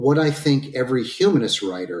what I think every humanist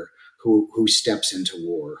writer who steps into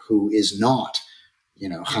war, who is not,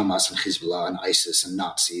 Hamas and Hezbollah and ISIS and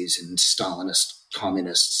Nazis and Stalinist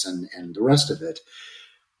communists and the rest of it,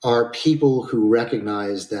 are people who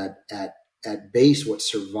recognize that at base what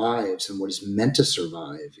survives and what is meant to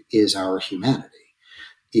survive is our humanity,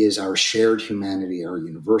 is our shared humanity, our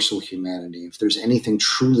universal humanity. If there's anything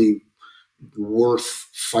truly worth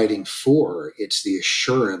fighting for, it's the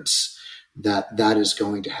assurance that that is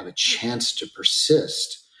going to have a chance to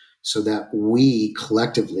persist so that we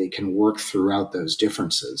collectively can work throughout those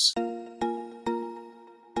differences.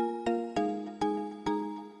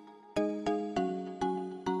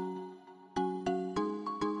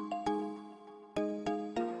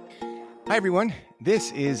 Hi, everyone.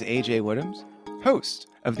 This is AJ Woodhams, host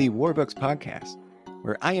of the War Books podcast,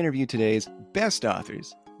 where I interview today's best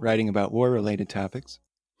authors writing about war-related topics.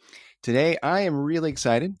 Today, I am really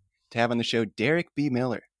excited to have on the show Derek B.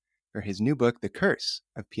 Miller for his new book, The Curse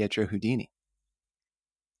of Pietro Houdini.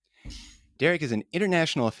 Derek is an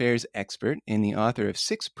international affairs expert and the author of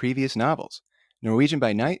 6 previous novels: Norwegian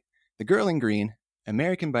by Night, The Girl in Green,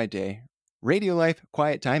 American by Day, Radio Life,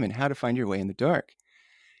 Quiet Time, and How to Find Your Way in the Dark.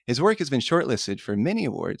 His work has been shortlisted for many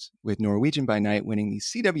awards, with Norwegian by Night winning the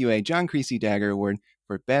CWA John Creasy Dagger Award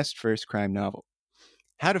for Best First Crime Novel.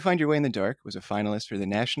 How to Find Your Way in the Dark was a finalist for the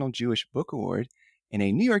National Jewish Book Award and a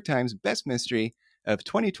New York Times Best Mystery of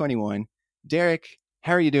 2021. Derek,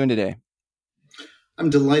 how are you doing today? I'm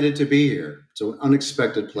delighted to be here. It's an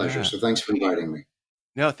unexpected pleasure, so thanks for inviting me.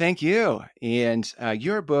 No, thank you. And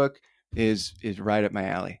your book is right up my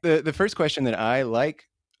alley. The first question that I like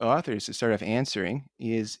authors to start off answering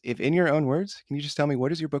is, if in your own words, can you just tell me,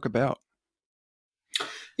 what is your book about?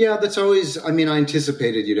 Yeah, that's always, I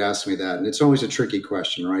anticipated you'd ask me that. And it's always a tricky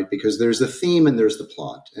question, right? Because there's the theme and there's the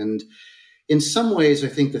plot. And in some ways, I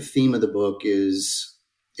think the theme of the book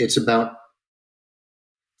it's about,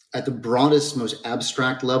 at the broadest, most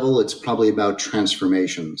abstract level, it's probably about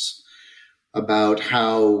transformations, about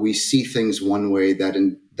how we see things one way that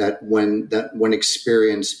when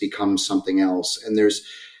experience becomes something else.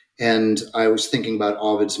 And I was thinking about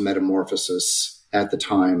Ovid's Metamorphosis at the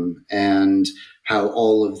time, and how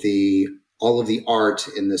all of the art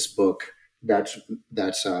in this book that's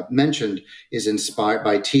mentioned is inspired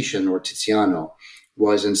by Titian or Tiziano,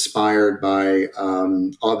 was inspired by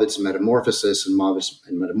Ovid's Metamorphosis, and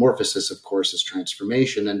Metamorphosis, of course, is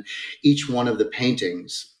transformation. And each one of the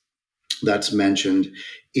paintings that's mentioned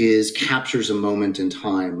captures a moment in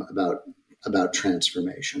time about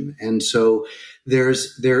transformation. And so there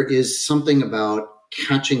is something about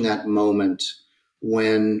catching that moment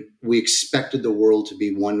when we expected the world to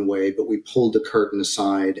be one way, but we pulled the curtain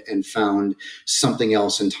aside and found something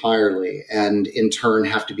else entirely, and in turn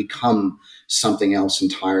have to become something else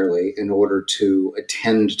entirely in order to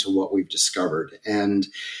attend to what we've discovered. And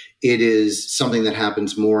it is something that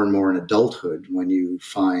happens more and more in adulthood, when you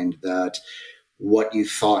find that what you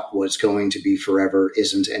thought was going to be forever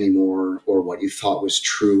isn't anymore, or what you thought was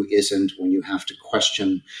true isn't, when you have to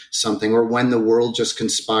question something, or when the world just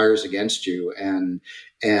conspires against you and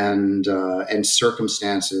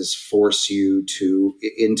circumstances force you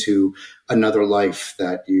into another life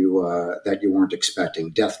that you weren't expecting.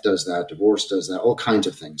 Death does that, divorce does that, all kinds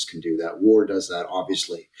of things can do that. War does that,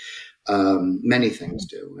 obviously. Many things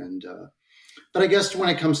do. But I guess when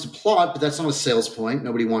it comes to plot, but that's not a sales point.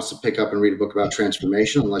 Nobody wants to pick up and read a book about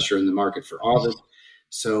transformation unless you're in the market for Ovid.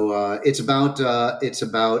 So it's about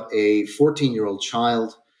a 14-year-old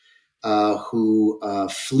child who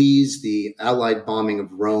flees the Allied bombing of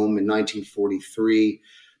Rome in 1943.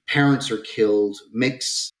 Parents are killed.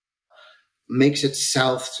 Makes it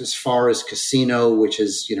south as far as Cassino, which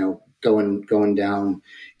is going down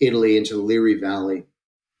Italy into the Liri Valley.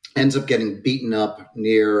 Ends up getting beaten up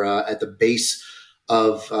near at the base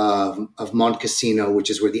of Monte Cassino, which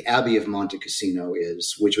is where the Abbey of Monte Cassino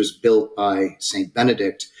is, which was built by Saint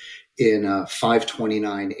Benedict in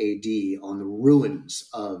 529 AD on the ruins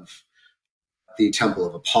of the Temple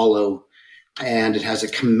of Apollo, and it has a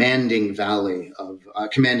commanding view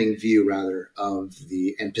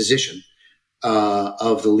and position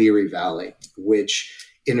of the Liri Valley, which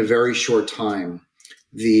in a very short time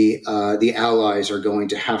the Allies are going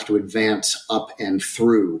to have to advance up and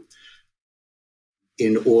through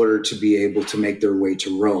in order to be able to make their way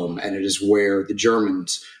to Rome. And it is where the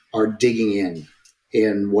Germans are digging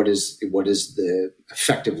in what is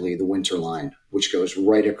effectively the Winter Line, which goes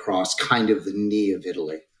right across kind of the knee of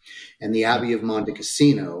Italy. And the Abbey of Monte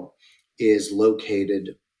Cassino is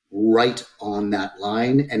located right on that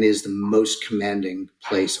line and is the most commanding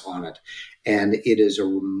place on it. And it is a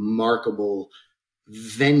remarkable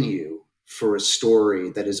venue for a story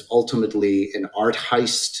that is ultimately an art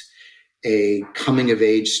heist, a coming of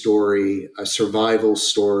age story, a survival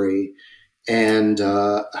story, and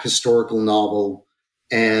a historical novel,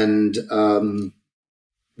 and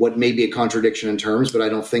what may be a contradiction in terms, but I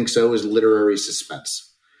don't think so, is literary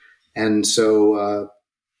suspense. And so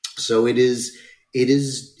it is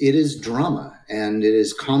drama, and it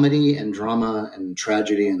is comedy and drama and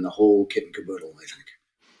tragedy and the whole kit and caboodle, I think.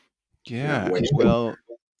 Yeah. Well,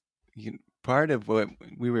 part of what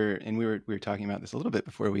we were talking about this a little bit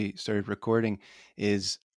before we started recording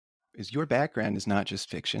is your background is not just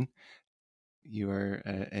fiction. You are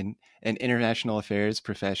an international affairs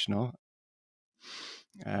professional.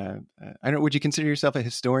 I don't know, would you consider yourself a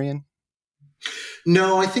historian?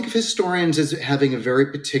 No, I think of historians as having a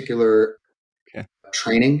very particular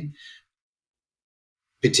training,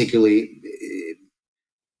 particularly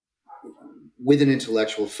with an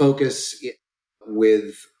intellectual focus,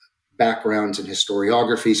 with backgrounds in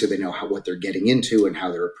historiography, so they know what they're getting into and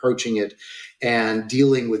how they're approaching it, and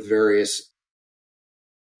dealing with various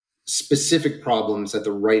specific problems that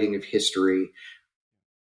the writing of history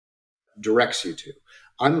directs you to.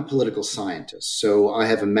 I'm a political scientist, so I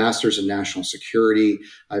have a master's in national security.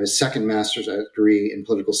 I have a second master's degree in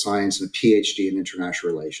political science and a PhD in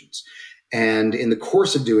international relations. And in the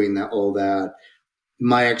course of doing all that,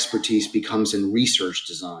 my expertise becomes in research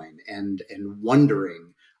design and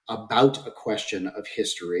wondering about a question of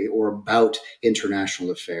history or about international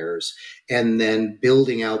affairs, and then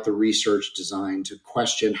building out the research design to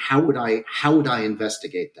question how would I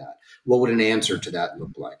investigate that? What would an answer to that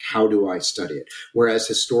look like? How do I study it? Whereas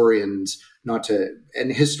historians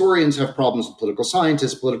have problems with political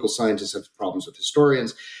scientists have problems with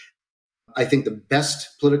historians. I think the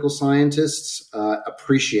best political scientists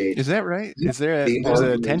appreciate. Is that right? Is there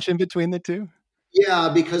a tension between the two? Yeah,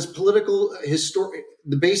 because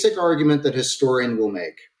the basic argument that historian will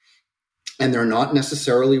make, and they're not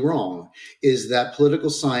necessarily wrong, is that political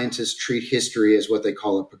scientists treat history as what they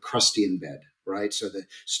call a Procrustean bed, right? So the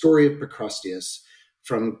story of Procrusteus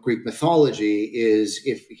from Greek mythology is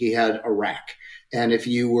if he had a rack, and if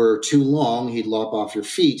you were too long, he'd lop off your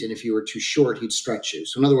feet, and if you were too short, he'd stretch you.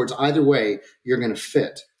 So in other words, either way, you're going to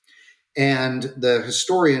fit. And the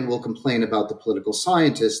historian will complain about the political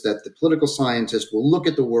scientist, that the political scientist will look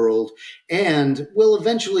at the world and will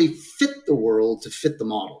eventually fit the world to fit the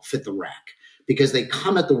model, fit the rack, because they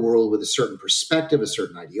come at the world with a certain perspective, a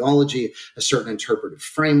certain ideology, a certain interpretive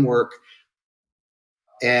framework.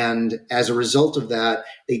 And as a result of that,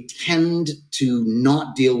 they tend to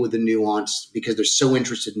not deal with the nuance because they're so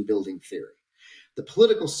interested in building theory. The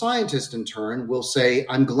political scientist, in turn, will say,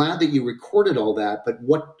 I'm glad that you recorded all that, but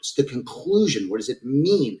what's the conclusion? What does it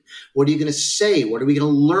mean? What are you going to say? What are we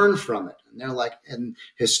going to learn from it? And they're like, and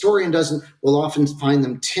historian will often find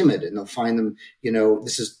them timid, and they'll find them, and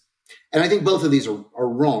I think both of these are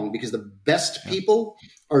wrong, because the best people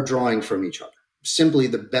are drawing from each other. Simply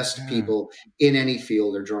the best people in any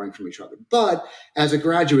field are drawing from each other. But as a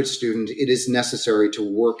graduate student, it is necessary to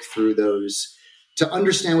work through those, to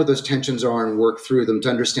understand what those tensions are and work through them, to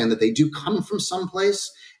understand that they do come from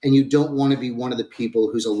someplace, and you don't want to be one of the people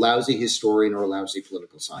who's a lousy historian or a lousy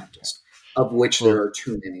political scientist, of which there are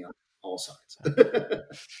too many on all sides.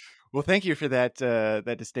 Well, thank you for that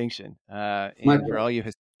distinction. And for all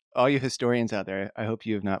you historians out there, I hope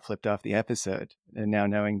you have not flipped off the episode, and now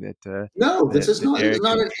knowing that this is not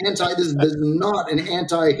an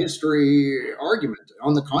anti-history argument.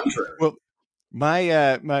 On the contrary. Well,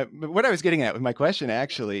 my what I was getting at with my question,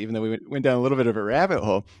 actually, even though we went down a little bit of a rabbit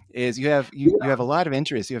hole, is you have a lot of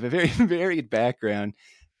interest. You have a very varied background.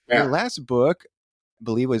 Yeah. Your last book, I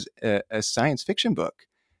believe, was a science fiction book.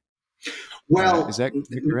 Well, is that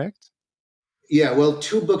correct? Yeah, well,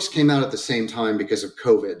 2 books came out at the same time because of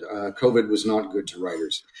COVID. COVID was not good to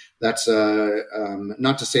writers. That's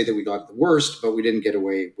not to say that we got the worst, but we didn't get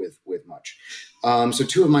away with much. So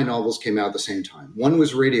 2 of my novels came out at the same time. One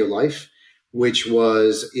was Radio Life, which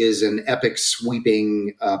is an epic,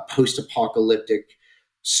 sweeping, post-apocalyptic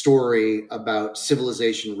story about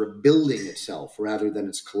civilization rebuilding itself rather than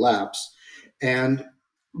its collapse.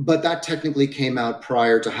 But that technically came out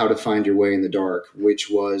prior to How to Find Your Way in the Dark, which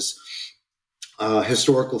was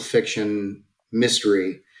historical fiction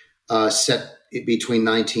mystery set between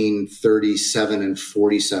 1937 and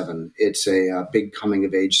 47. It's a big coming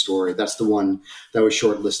of age story. That's the one that was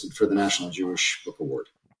shortlisted for the National Jewish Book Award.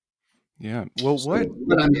 Yeah. Well,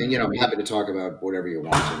 but I'm happy to talk about whatever you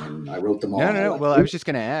want. And I wrote them all. No. Well, I was just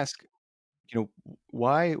going to ask,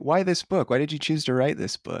 why this book? Why did you choose to write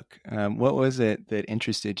this book? What was it that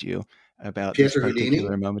interested you about Pietro this particular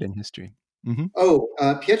Houdini? moment in history?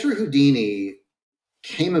 Mm-hmm. Pietro Houdini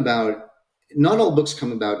came about not all books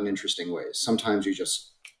come about in interesting ways. Sometimes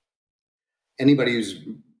anybody who's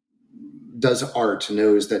does art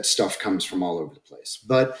knows that stuff comes from all over the place.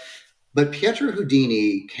 But Pietro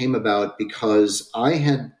Houdini came about because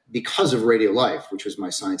of Radio Life, which was my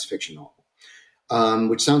science fiction novel,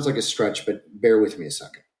 which sounds like a stretch, but bear with me a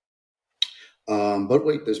second. But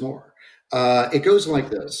wait, there's more. It goes like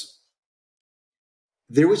this.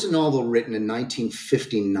 There was a novel written in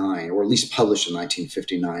 1959, or at least published in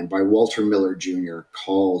 1959, by Walter Miller Jr.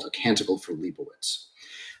 called A Canticle for Leibowitz.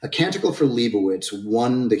 A Canticle for Leibowitz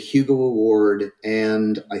won the Hugo Award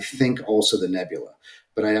and I think also the Nebula,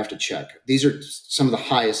 but I have to check. These are some of the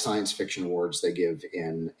highest science fiction awards they give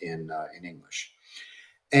in English.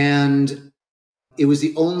 And it was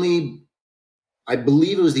I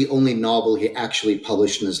believe it was the only novel he actually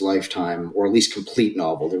published in his lifetime, or at least complete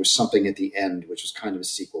novel. There was something at the end, which was kind of a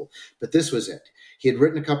sequel, but this was it. He had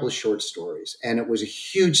written a couple of short stories, and it was a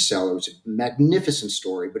huge seller. It was a magnificent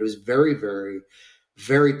story, but it was very, very,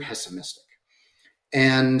 very pessimistic.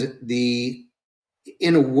 And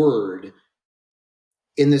in a word,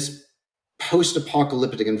 in this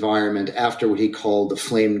post-apocalyptic environment after what he called the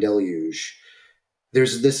flame deluge,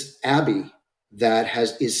 there's this abbey that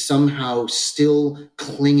is somehow still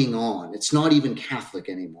clinging on. It's not even Catholic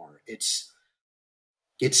anymore. It's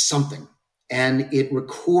something. And it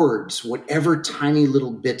records whatever tiny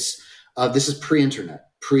little bits of, this is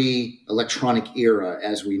pre-internet, pre-electronic era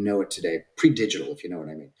as we know it today, pre-digital, if you know what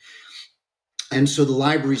I mean. And so the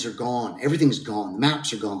libraries are gone. Everything's gone. The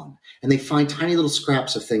maps are gone. And they find tiny little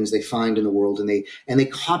scraps of things they find in the world, and they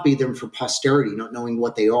copy them for posterity, not knowing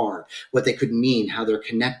what they are, what they could mean, how they're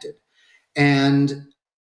connected. And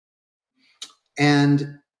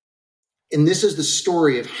this is the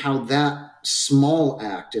story of how that small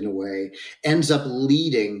act, in a way, ends up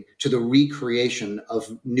leading to the recreation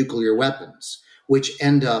of nuclear weapons, which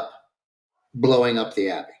end up blowing up the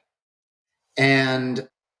Abbey. And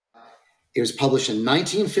it was published in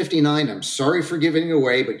 1959. I'm sorry for giving it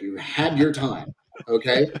away, but you had your time.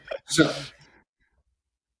 Okay? So,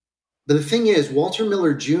 but the thing is, Walter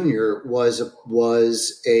Miller Jr. was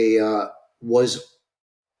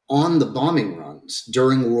on the bombing runs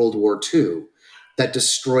during World War II that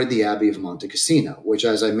destroyed the Abbey of Monte Cassino, which,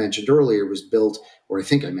 as I mentioned earlier, was built, or I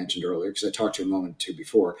think I mentioned earlier, because I talked to you a moment or two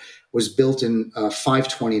before, was built in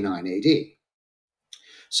 529 AD.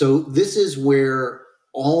 So this is where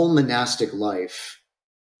all monastic life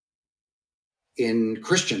in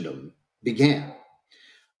Christendom began.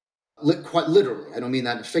 Quite literally, I don't mean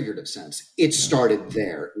that in a figurative sense. It started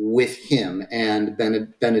there with him and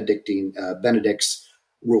Benedict's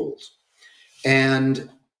rules. And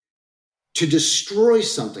to destroy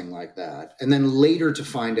something like that, and then later to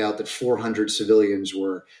find out that 400 civilians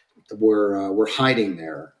were hiding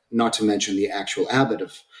there, not to mention the actual abbot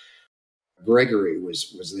of Gregory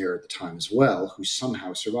was there at the time as well, who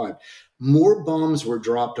somehow survived. More bombs were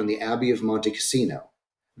dropped on the Abbey of Monte Cassino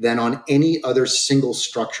than on any other single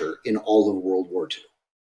structure in all of World War II.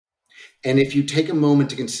 And if you take a moment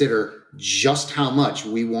to consider just how much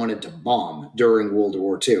we wanted to bomb during World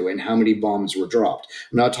War II and how many bombs were dropped,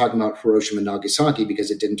 I'm not talking about Hiroshima and Nagasaki because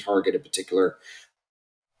it didn't target a particular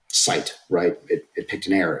site, right? It picked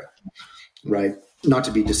an area, right? Not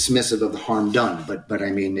to be dismissive of the harm done, but I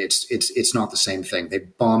mean, it's not the same thing. They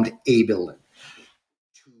bombed a building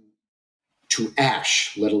to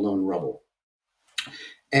ash, let alone rubble.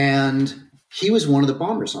 And he was one of the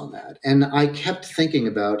bombers on that. And I kept thinking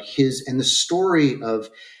about the story of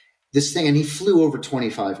this thing. And he flew over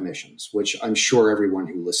 25 missions, which I'm sure everyone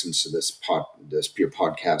who listens to this your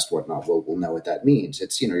podcast, whatnot, will know what that means.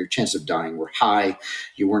 It's, your chance of dying were high.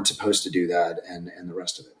 You weren't supposed to do that, and the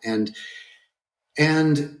rest of it.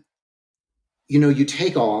 And you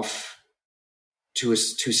take off to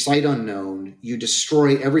sight unknown, you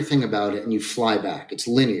destroy everything about it, and you fly back. It's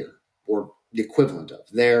linear, or the equivalent of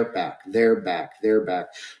there, back,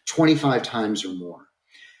 25 times or more.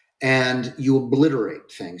 And you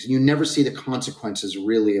obliterate things. And you never see the consequences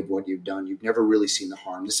really of what you've done. You've never really seen the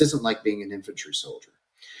harm. This isn't like being an infantry soldier.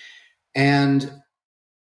 And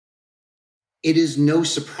it is no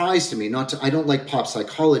surprise to me, I don't like pop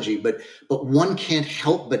psychology, but one can't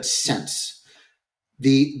help but sense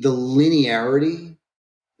the linearity,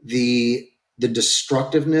 the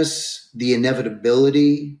destructiveness, the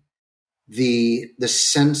inevitability, the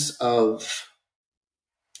sense of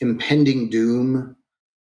impending doom,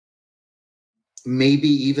 maybe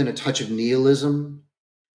even a touch of nihilism,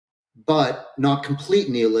 but not complete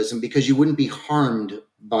nihilism, because you wouldn't be harmed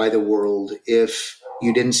by the world if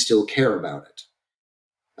you didn't still care about it.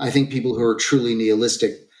 I think people who are truly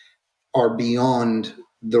nihilistic are beyond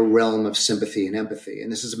the realm of sympathy and empathy.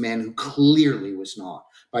 And this is a man who clearly was not,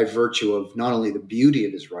 by virtue of not only the beauty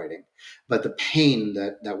of his writing, but the pain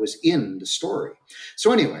that was in the story.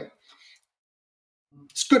 So anyway,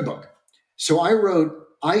 it's a good book. So I wrote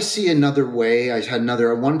I See Another Way. I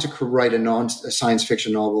wanted to write a science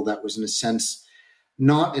fiction novel that was, in a sense,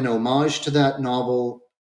 not an homage to that novel,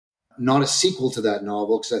 not a sequel to that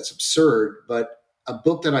novel, because that's absurd, but a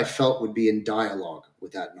book that I felt would be in dialogue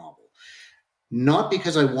with that novel. Not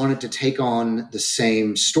because I wanted to take on the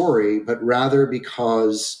same story, but rather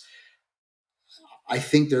because I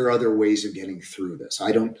think there are other ways of getting through this.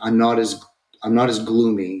 I'm not as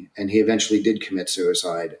gloomy, and he eventually did commit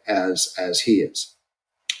suicide as he is.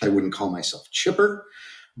 I wouldn't call myself chipper,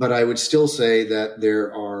 but I would still say that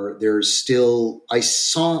I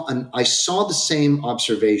saw the same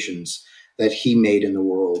observations that he made in the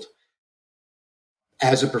world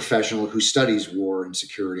as a professional who studies war and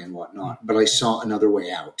security and whatnot, but I saw another way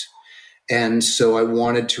out. And so I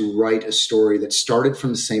wanted to write a story that started from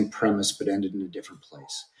the same premise but ended in a different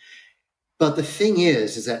place. But the thing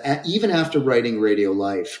is that even after writing Radio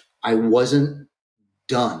Life, I wasn't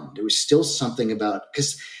done. There was still something about,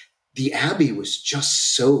 because the Abbey was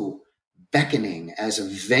just so beckoning as a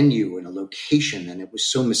venue and a location, and it was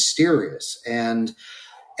so mysterious. And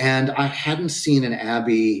I hadn't seen an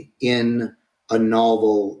Abbey in a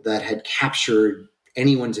novel that had captured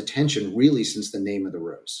anyone's attention really since The Name of the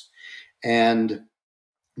Rose. And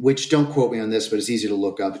which, don't quote me on this, but it's easy to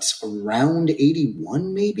look up. It's around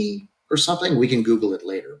 81 maybe or something. We can Google it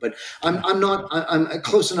later, but I'm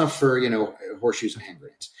close enough for, horseshoes and hand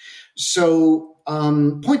grenades. So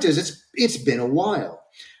point is, it's been a while.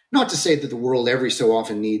 Not to say that the world every so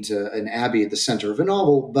often needs an Abbey at the center of a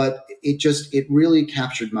novel, but it really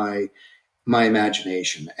captured my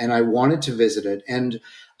imagination, and I wanted to visit it. And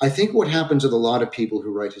I think what happens with a lot of people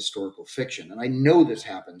who write historical fiction, and I know this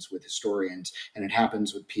happens with historians, and it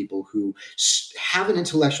happens with people who have an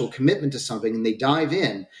intellectual commitment to something, and they dive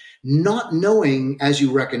in, not knowing as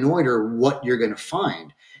you reconnoiter what you're going to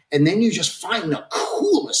find. And then you just find the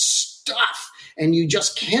coolest stuff, and you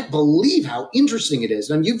just can't believe how interesting it is.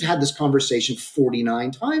 And you've had this conversation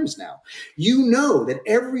 49 times now. You know that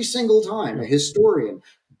every single time a historian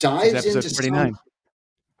dives into 49.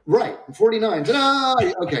 Right, 49.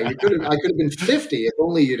 Okay, I could have been 50 if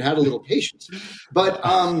only you'd had a little patience. But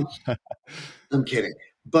I'm kidding.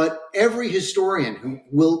 But every historian who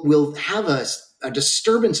will have a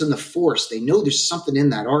disturbance in the force, they know there's something in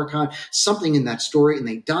that archive, something in that story, and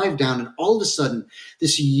they dive down, and all of a sudden,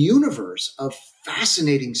 this universe of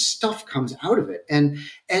fascinating stuff comes out of it. And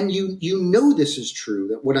you know this is true,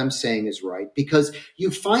 that what I'm saying is right, because you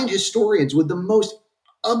find historians with the most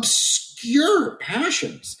obscure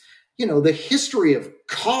passions, the history of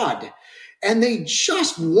cod, and they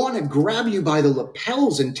just want to grab you by the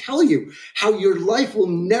lapels and tell you how your life will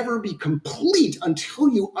never be complete until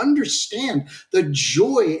you understand the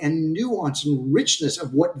joy and nuance and richness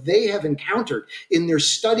of what they have encountered in their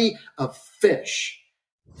study of fish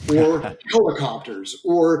or helicopters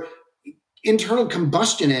or internal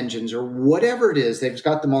combustion engines or whatever it is. They've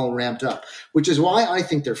got them all ramped up, which is why I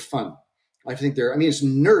think they're fun. It's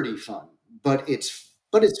nerdy fun, but it's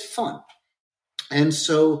fun. And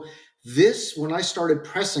so when I started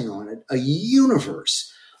pressing on it, a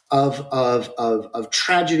universe of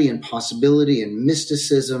tragedy and possibility and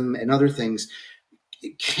mysticism and other things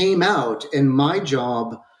came out. And my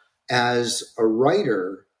job as a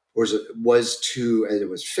writer it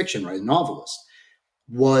was fiction, right? A novelist,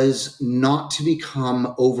 was not to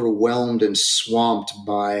become overwhelmed and swamped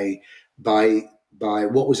by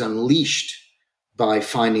what was unleashed by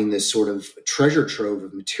finding this sort of treasure trove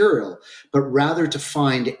of material, but rather to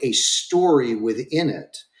find a story within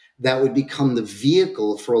it that would become the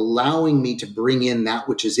vehicle for allowing me to bring in that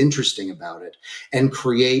which is interesting about it and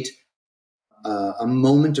create a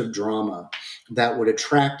moment of drama that would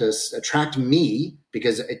attract me,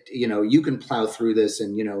 because you can plow through this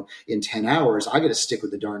and in 10 hours. I got to stick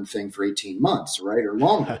with the darn thing for 18 months, right, or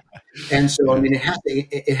longer. And so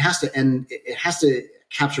it has to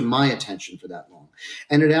capture my attention for that long,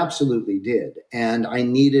 and it absolutely did. And I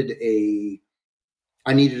needed a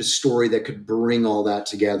story that could bring all that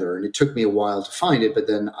together, and it took me a while to find it, but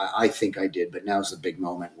then I think I did. But now's the big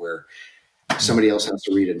moment where somebody else has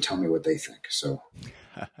to read it and tell me what they think. So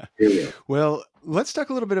here we are. Well, let's talk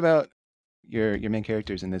a little bit about your main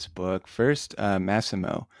characters in this book. First,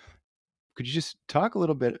 Massimo. Could you just talk a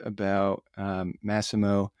little bit about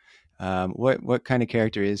Massimo? What kind of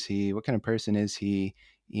character is he? What kind of person is he?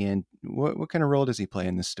 And what kind of role does he play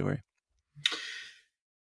in this story?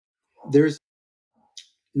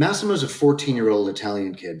 Massimo's a 14-year-old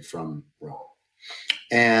Italian kid from Rome.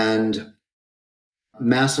 And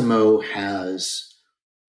Massimo has,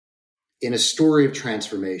 in a story of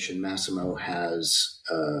transformation, Massimo has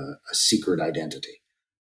a secret identity,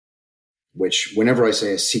 which whenever I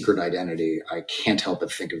say a secret identity, I can't help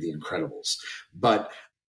but think of The Incredibles. But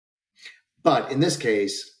in this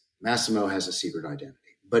case, Massimo has a secret identity.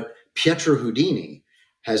 But Pietro Houdini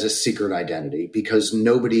has a secret identity because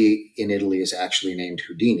nobody in Italy is actually named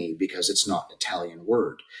Houdini because it's not an Italian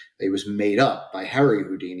word. It was made up by Harry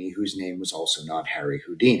Houdini, whose name was also not Harry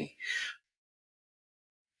Houdini.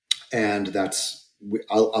 And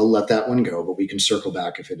I'll let that one go, but we can circle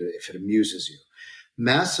back if it amuses you.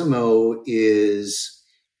 Massimo is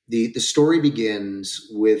the story begins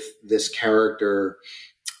with this character,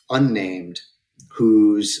 unnamed,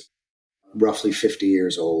 who's roughly 50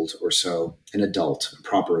 years old or so, an adult, a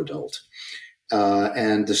proper adult.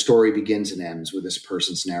 And the story begins and ends with this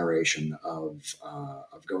person's narration of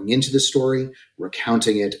going into the story,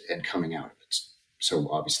 recounting it, and coming out of it. So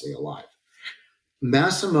obviously alive.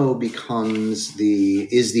 Massimo is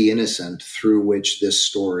the innocent through which this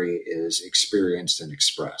story is experienced and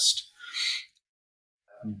expressed.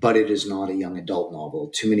 But it is not a young adult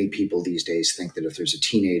novel. Too many people these days think that if there's a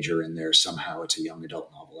teenager in there, somehow it's a young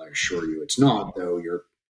adult novel. I assure you it's not, though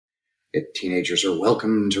teenagers are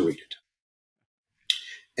welcome to read it.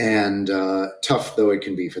 And tough though it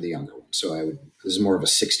can be for the younger ones. So this is more of a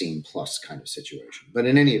 16 plus kind of situation. But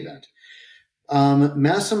in any event,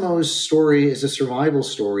 Massimo's story is a survival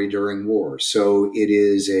story during war. So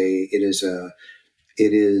there's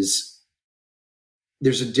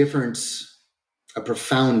a difference, a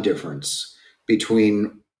profound difference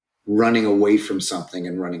between running away from something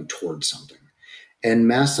and running towards something. And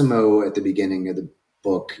Massimo at the beginning of the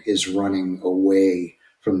book is running away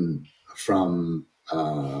from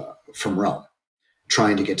Rome,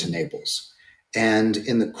 trying to get to Naples. And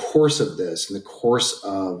in the course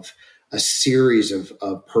of a series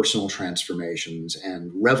of personal transformations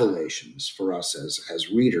and revelations for us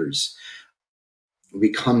as readers,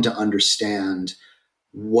 we come to understand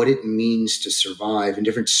what it means to survive and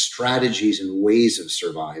different strategies and ways of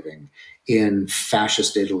surviving in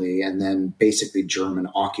fascist Italy and then basically German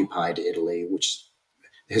occupied Italy, which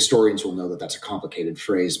historians will know that that's a complicated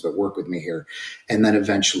phrase, but work with me here. And then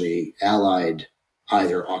eventually Allied,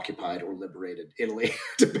 either occupied or liberated Italy,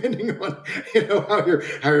 depending on how you're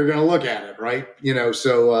going to look at it, right?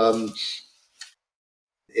 So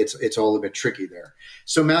it's all a bit tricky there.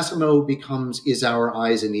 So Massimo is our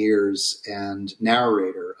eyes and ears and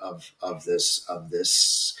narrator of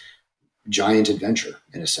this giant adventure,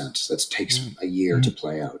 in a sense, that takes a year to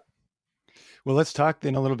play out. Well, let's talk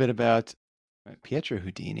then a little bit about Pietro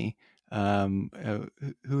Houdini.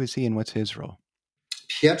 Who is he and what's his role?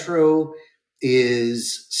 Pietro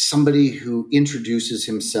is somebody who introduces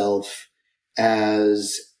himself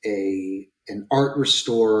as an art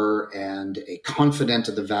restorer and a confidant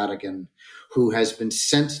of the Vatican who has been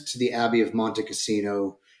sent to the Abbey of Monte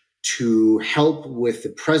Cassino to help with the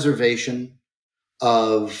preservation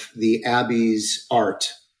of the Abbey's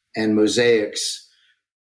art and mosaics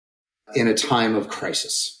in a time of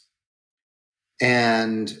crisis.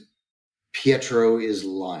 And Pietro is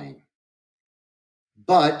lying.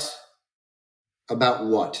 But about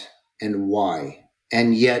what and why?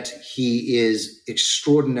 And yet he is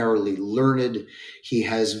extraordinarily learned. He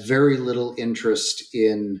has very little interest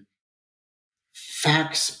in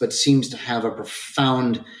facts, but seems to have a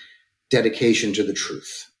profound dedication to the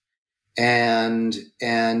truth. And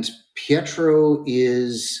Pietro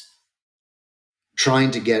is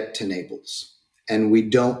trying to get to Naples, and we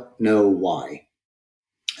don't know why.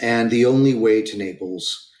 And the only way to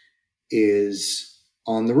Naples is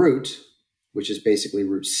on the route, which is basically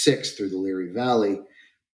Route 6 through the Liri Valley,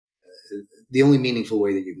 the only meaningful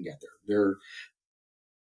way that you can get there.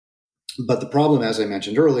 But the problem, as I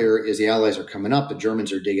mentioned earlier, is the Allies are coming up, the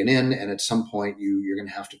Germans are digging in, and at some point you're going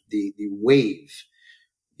to have to, the wave,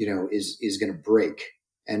 is going to break.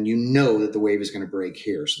 And that the wave is going to break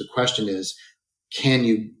here. So the question is, can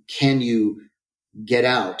you get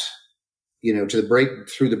out,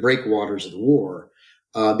 through the breakwaters of the war,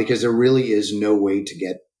 because there really is no way to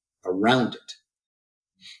get around it.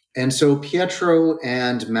 And so Pietro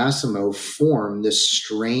and Massimo form this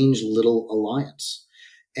strange little alliance.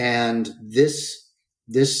 And this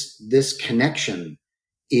connection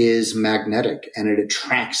is magnetic, and it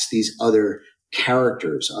attracts these other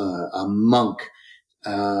characters, a monk,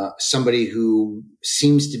 somebody who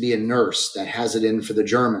seems to be a nurse that has it in for the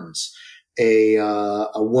Germans, a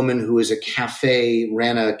woman who is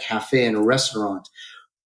ran a cafe and a restaurant,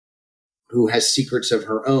 who has secrets of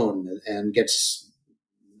her own and gets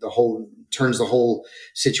the whole turns the whole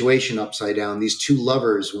situation upside down. These two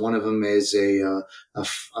lovers, one of them is the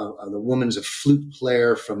woman's a flute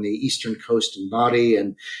player from the eastern coast in Bari,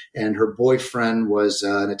 and her boyfriend was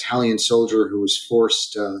an Italian soldier who was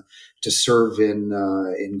forced to serve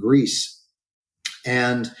in Greece,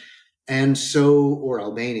 and so, or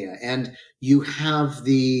Albania, and you have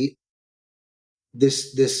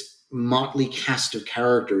this motley cast of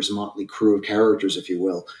characters, motley crew of characters, if you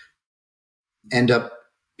will, end up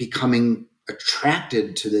becoming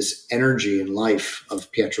attracted to this energy and life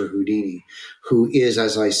of Pietro Houdini, who is,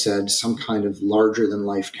 as I said, some kind of larger than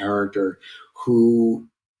life character who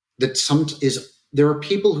that some is. There are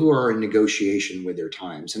people who are in negotiation with their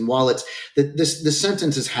times. And while it's the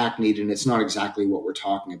sentence is hackneyed and it's not exactly what we're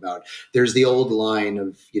talking about, there's the old line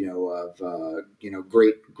of,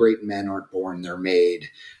 great men aren't born, they're made,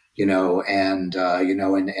 and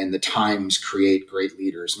the times create great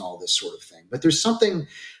leaders and all this sort of thing. But there's something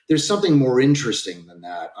more interesting than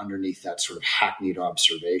that underneath that sort of hackneyed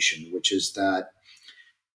observation, which is that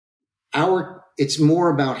it's more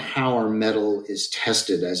about how our mettle is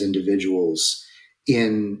tested as individuals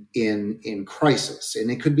in crisis.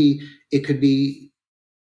 And it could be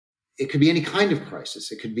any kind of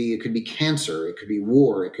crisis. It could be cancer. It could be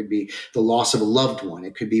war. It could be the loss of a loved one.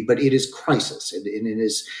 But it is crisis. And it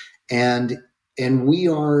is, and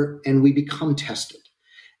we become tested.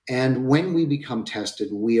 And when we become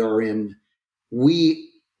tested,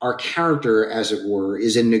 our character, as it were,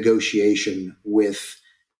 is in negotiation with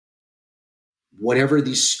whatever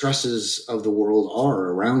these stresses of the world are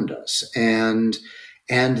around us. And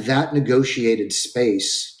that negotiated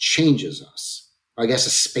space changes us. I guess a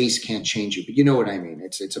space can't change you, but you know what I mean.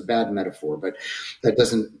 It's a bad metaphor, but that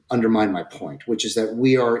doesn't undermine my point, which is that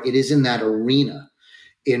it is in that arena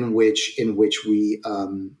in which we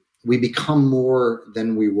become more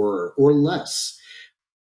than we were, or less.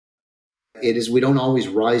 It is, we don't always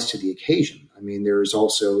rise to the occasion. I mean, there is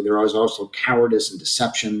also cowardice and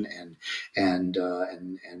deception and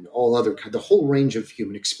all other, the whole range of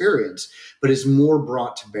human experience, but is more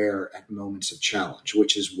brought to bear at moments of challenge,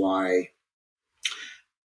 which is why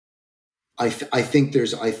I think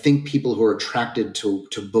people who are attracted to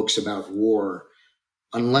books about war,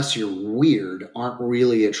 unless you're weird, aren't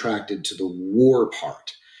really attracted to the war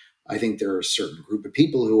part. I think there are a certain group of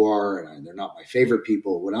people who are, and they're not my favorite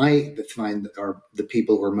people. What I find are the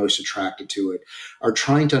people who are most attracted to it are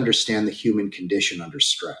trying to understand the human condition under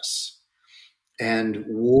stress. And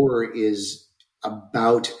war is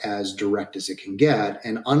about as direct as it can get.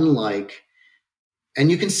 And and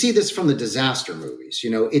you can see this from the disaster movies.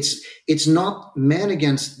 It's not man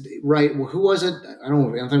against, right? Who was it? I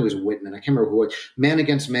don't think it was Whitman. I can't remember who it was. Man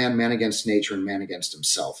against man, man against nature, and man against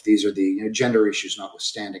himself. These are the gender issues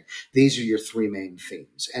notwithstanding. These are your three main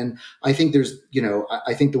themes. And I think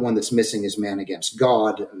I think the one that's missing is man against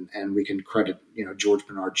God. And we can credit, George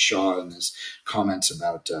Bernard Shaw and his comments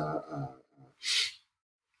about,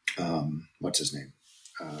 what's his name?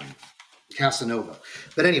 Casanova.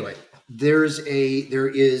 But anyway, there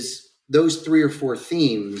is those three or four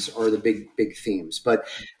themes are the big themes. But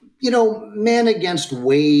man against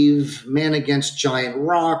wave, man against giant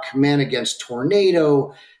rock, man against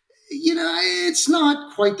tornado, it's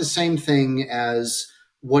not quite the same thing as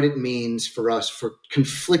what it means for us, for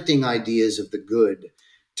conflicting ideas of the good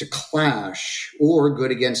to clash, or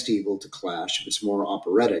good against evil to clash, if it's more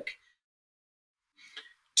operatic,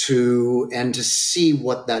 to see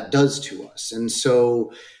what that does to us. And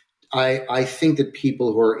so I think that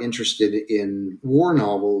people who are interested in war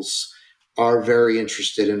novels are very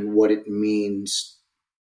interested in what it means.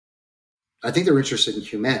 I think they're interested in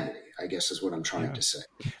humanity, I guess, is what I'm trying to say.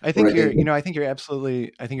 I think I think you're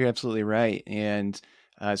absolutely right. And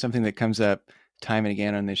something that comes up time and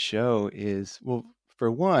again on this show is, well,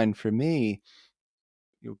 for me,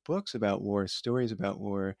 books about war, stories about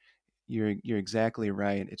war, you're exactly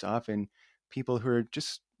right. It's often people who are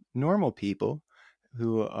just normal people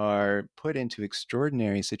who are put into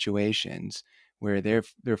extraordinary situations where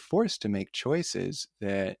they're forced to make choices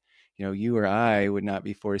that you or I would not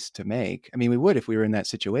be forced to make. I mean, we would if we were in that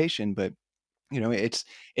situation, but it's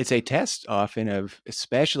a test often of,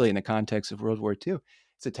 especially in the context of World War II,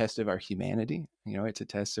 it's a test of our humanity. It's a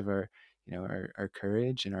test of our our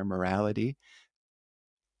courage and our morality.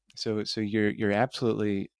 So you're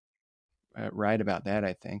absolutely right about that,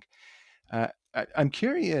 I think. I'm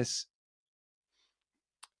curious.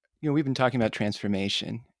 We've been talking about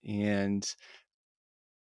transformation, and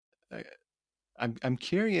I'm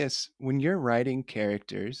curious, when you're writing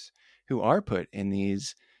characters who are put in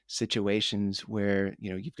these situations where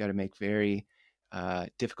you've got to make very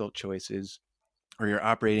difficult choices, or you're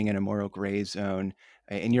operating in a moral gray zone,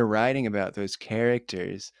 and you're writing about those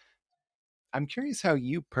characters. I'm curious how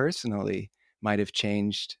you personally might have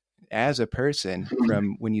changed as a person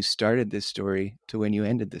from when you started this story to when you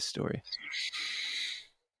ended this story.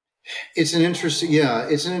 It's an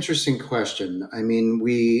interesting question. I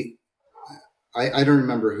mean, I don't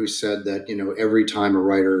remember who said that, every time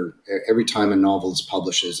a novel is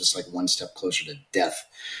publishes, it's like one step closer to death.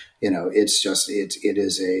 It's just, it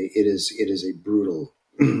is a brutal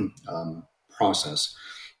process.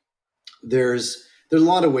 There's a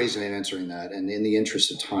lot of ways of answering that. And in the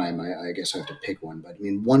interest of time, I guess I have to pick one. But I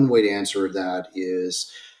mean, one way to answer that is,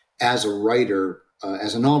 as a writer,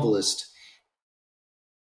 as a novelist,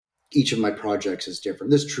 each of my projects is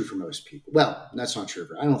different. This is true for most people. Well, that's not true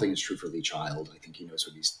I don't think it's true for Lee Child. I think he knows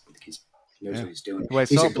what he's doing. Well,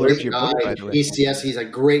 he's a great guy. Book, by the way. He's a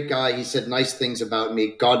great guy. He said nice things about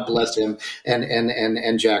me. God bless him.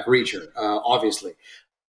 And Jack Reacher, obviously.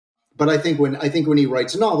 But I think when he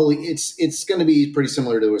writes a novel, it's going to be pretty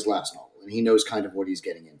similar to his last novel, and he knows kind of what he's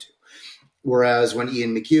getting into. Whereas when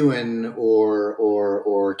Ian McEwan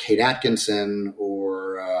or Kate Atkinson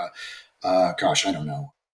or I don't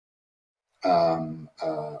know,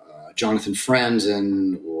 Jonathan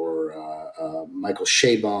Franzen or Michael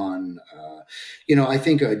Chabon, I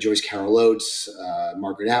think Joyce Carol Oates,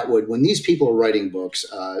 Margaret Atwood. When these people are writing books,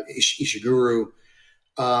 Ishiguro,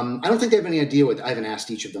 I don't think they have any idea I haven't asked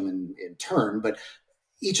each of them in turn, but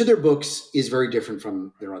each of their books is very different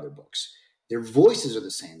from their other books. Their voices are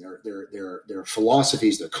the same. Their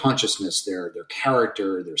philosophies, their consciousness, their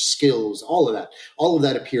character, their skills, all of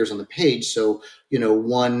that appears on the page. So,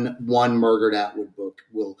 one Margaret Atwood book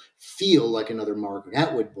will feel like another Margaret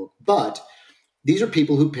Atwood book, but these are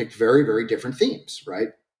people who picked very, very different themes, right?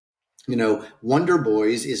 Wonder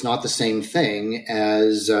Boys is not the same thing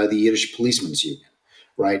as the Yiddish Policemen's Union,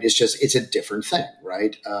 right? It's a different thing,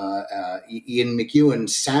 right? Ian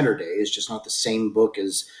McEwan's Saturday is just not the same book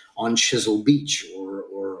as On Chisel Beach or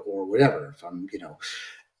whatever. If I'm,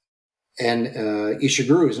 and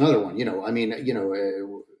Ishiguro is another one.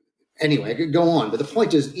 Anyway, I could go on, but the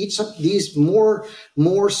point is, each of these more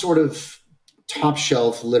sort of top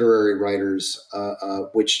shelf literary writers,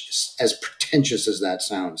 which, as pretentious as that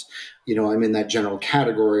sounds, I'm in that general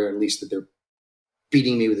category, or at least that they're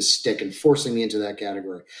beating me with a stick and forcing me into that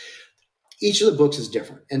category. Each of the books is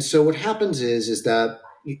different. And so what happens is that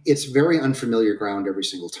it's very unfamiliar ground every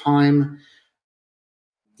single time.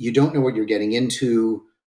 You don't know what you're getting into.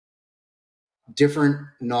 Different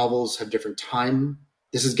novels have different time.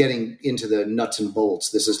 This is getting into the nuts and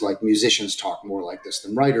bolts. This is like musicians talk more like this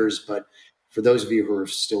than writers. But for those of you who are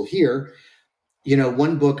still here,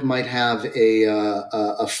 one book might have a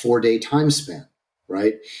 4-day time span,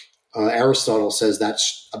 right? Aristotle says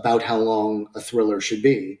that's about how long a thriller should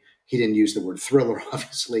be. He didn't use the word thriller,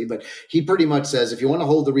 obviously, but he pretty much says if you want to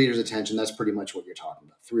hold the reader's attention, that's pretty much what you're talking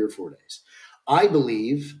about, 3 or 4 days. I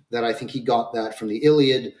think he got that from the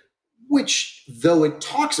Iliad, which, though it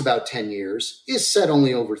talks about 10 years, is set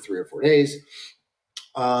only over 3 or 4 days.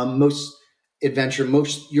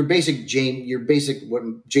 Your basic what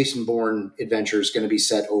Jason Bourne adventure is going to be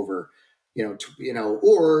set over,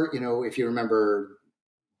 if you remember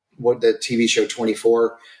what the TV show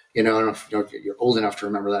 24. I don't know if you're old enough to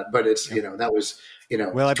remember that, but it's, that was,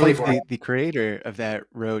 Well, I believe the creator of that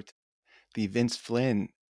wrote the Vince Flynn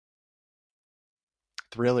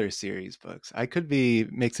thriller series books. I could be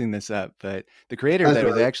mixing this up, but the creator of that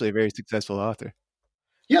was actually a very successful author.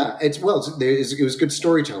 Yeah, it was good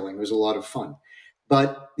storytelling. It was a lot of fun.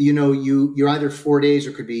 But, you're either 4 days or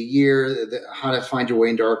it could be a year. How to Find Your Way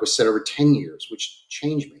in Dark was set over 10 years, which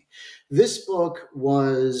changed me. This book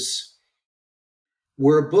where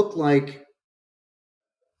a book like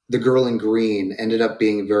The Girl in Green ended up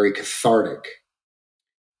being very cathartic.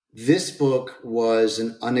 This book was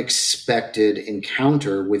an unexpected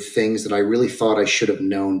encounter with things that I really thought I should have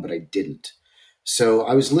known, but I didn't. So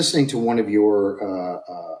I was listening to one of your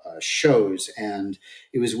shows, and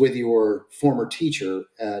it was with your former teacher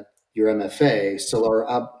at your MFA, Salar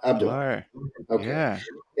Abdul. Okay. Yeah.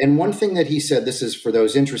 And one thing that he said, this is for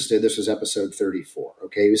those interested, this was episode 34.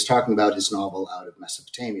 Okay. He was talking about his novel Out of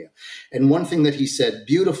Mesopotamia. And one thing that he said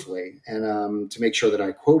beautifully, and to make sure that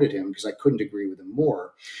I quoted him, because I couldn't agree with him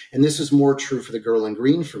more, and this is more true for The Girl in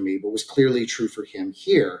Green for me, but was clearly true for him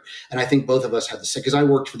here. And I think both of us had the same, because I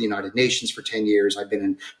worked for the United Nations for 10 years. I've been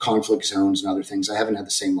in conflict zones and other things. I haven't had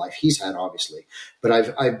the same life he's had, obviously, but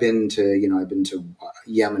I've been to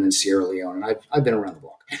Yemen and Sierra Leone, and I've been around the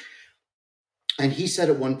block. And he said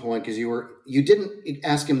at one point, because you didn't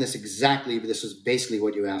ask him this exactly, but this was basically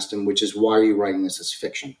what you asked him, which is, why are you writing this as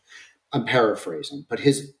fiction? I'm paraphrasing, but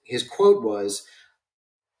his quote was,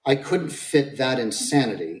 I couldn't fit that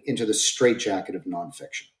insanity into the straitjacket of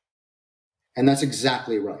nonfiction. And that's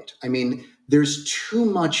exactly right. I mean, there's too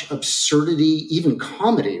much absurdity, even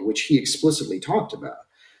comedy, which he explicitly talked about,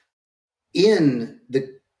 in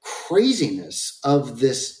the craziness of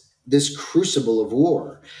this crucible of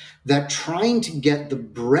war, that trying to get the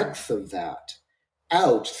breadth of that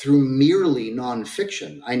out through merely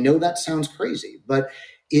nonfiction, I know that sounds crazy, but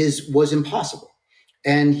was impossible.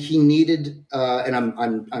 And he needed, and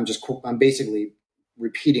I'm basically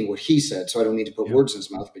repeating what he said, so I don't need to put words in his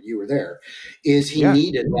mouth, but you were there, is he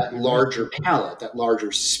needed that larger palette, that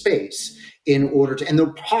larger space in order to, and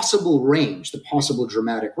the possible range, the possible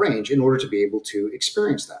dramatic range in order to be able to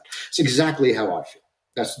experience that. It's exactly how I feel.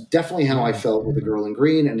 That's definitely how I felt with The Girl in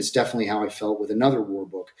Green, and it's definitely how I felt with another war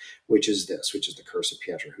book, which is The Curse of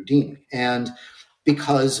Pietro Houdini. And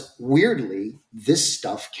because weirdly, this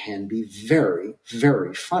stuff can be very,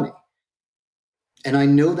 very funny. And I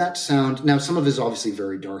know that now some of it is obviously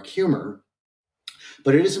very dark humor,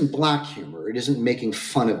 but it isn't black humor. It isn't making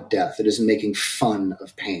fun of death. It isn't making fun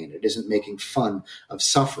of pain. It isn't making fun of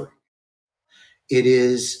suffering. It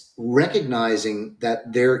is recognizing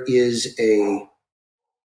that there is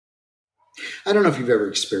I don't know if you've ever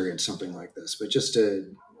experienced something like this, but just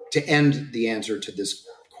to end the answer to this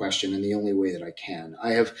question in the only way that I can,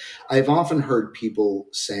 I've often heard people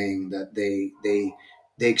saying that they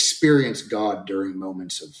experience God during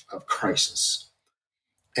moments of crisis.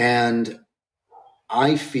 And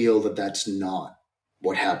I feel that that's not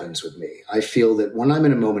what happens with me. I feel that when I'm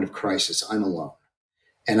in a moment of crisis, I'm alone,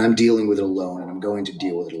 and I'm dealing with it alone, and I'm going to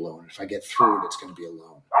deal with it alone. If I get through it, it's going to be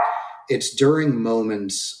alone. It's during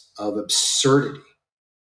moments of absurdity.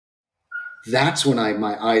 That's when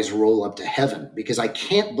my eyes roll up to heaven, because I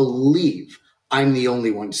can't believe I'm the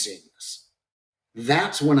only one seeing this.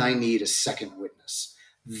 That's when I need a second witness.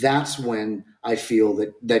 That's when I feel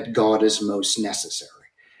that God is most necessary.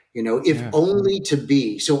 If only to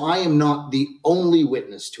be, so I am not the only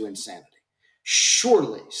witness to insanity.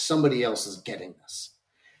 Surely somebody else is getting this.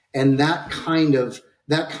 And that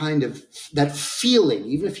feeling,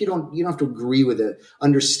 even if you don't have to agree with it,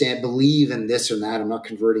 understand, believe in this or that. I'm not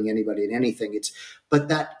converting anybody in anything. But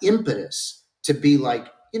that impetus to be like,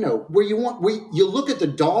 where you look at the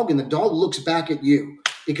dog and the dog looks back at you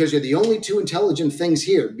because you're the only two intelligent things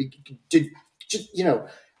here.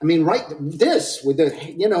 Right, this with the,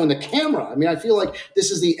 and the camera. I mean, I feel like this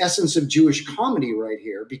is the essence of Jewish comedy right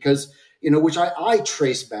here, because, which I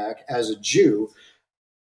trace back as a Jew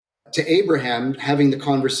to Abraham having the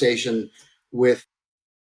conversation with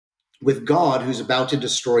God, who's about to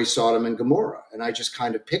destroy Sodom and Gomorrah. And I just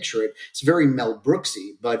kind of picture it. It's very Mel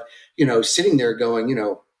Brooksy, but, sitting there going,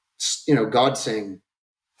 God saying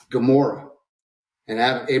Gomorrah, and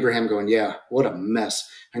Abraham going, yeah, what a mess.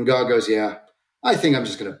 And God goes, yeah, I think I'm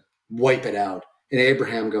just going to wipe it out. And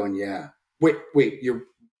Abraham going, yeah, wait,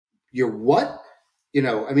 you're what?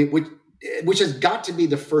 Which has got to be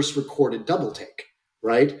the first recorded double take,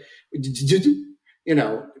 right?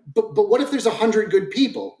 But what if there's 100 good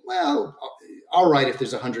people? Well, all right, if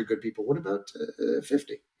there's 100 good people, what about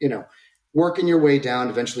 50? Working your way down.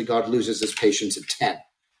 Eventually God loses his patience at 10,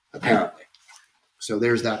 apparently. So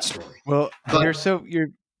there's that story. Well,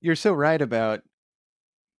 you're so right about,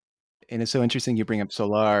 and it's so interesting you bring up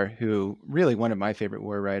Solar, who really one of my favorite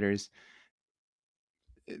war writers,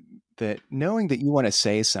 that knowing that you want to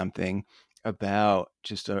say something about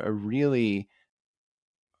just a really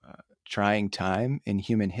trying time in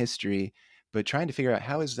human history, but trying to figure out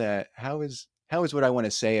how is what I want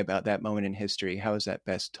to say about that moment in history, how is that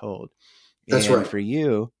best told? That's right. For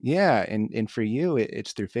you, and for you,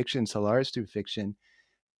 it's through fiction. Solar's through fiction.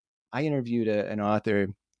 I interviewed an author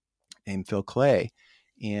named Phil Clay,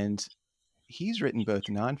 and he's written both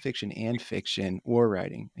nonfiction and fiction war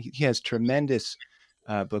writing. He has tremendous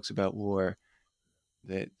books about war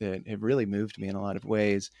that have really moved me in a lot of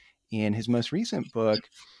ways. In his most recent book,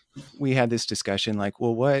 we had this discussion like,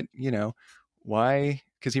 well, why?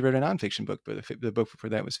 Because he wrote a nonfiction book, but the book before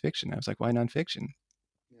that was fiction. I was like, why nonfiction?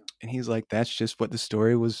 And he's like, that's just what the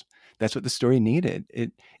story was. That's what the story needed.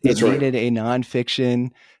 It needed a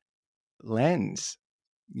nonfiction lens,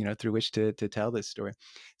 through which to tell this story.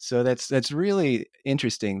 So that's really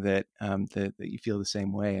interesting that that you feel the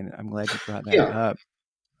same way, and I'm glad you brought that up.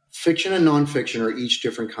 Fiction and nonfiction are each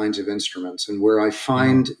different kinds of instruments, and where I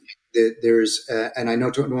find that there's, and I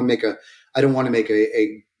don't want to make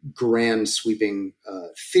a grand sweeping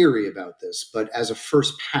theory about this, but as a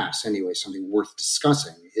first pass, anyway, something worth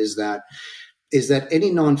discussing is that any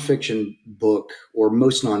nonfiction book, or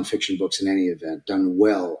most nonfiction books in any event done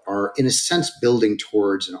well, are in a sense building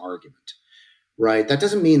towards an argument, right? That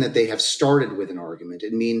doesn't mean that they have started with an argument.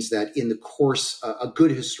 It means that in the course, a good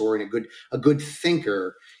historian, a good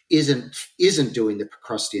thinker isn't doing the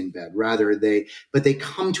Procrustean bed. Rather, they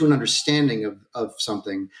come to an understanding of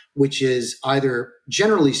something which is either,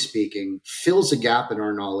 generally speaking, fills a gap in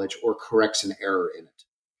our knowledge or corrects an error in it,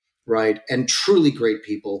 right? And truly great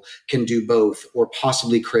people can do both, or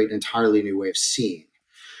possibly create an entirely new way of seeing.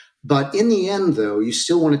 But in the end, though, you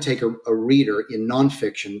still want to take a reader in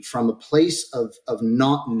nonfiction from a place of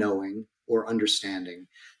not knowing or understanding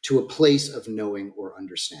to a place of knowing or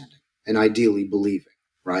understanding, and ideally believing,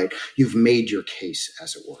 right? You've made your case,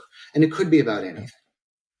 as it were. And it could be about anything.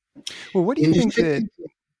 Well, what do you think that...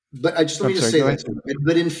 But let me just say that.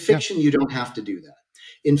 But in fiction, you don't have to do that.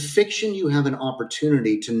 In fiction, you have an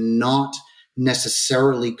opportunity to not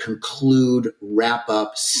necessarily conclude, wrap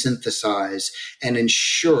up, synthesize, and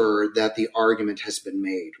ensure that the argument has been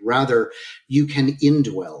made. Rather, you can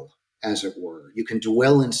indwell, as it were. You can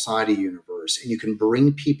dwell inside a universe, and you can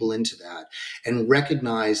bring people into that and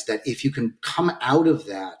recognize that if you can come out of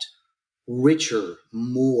that richer,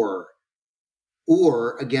 more,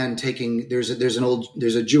 or again, there's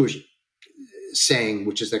a Jewish saying,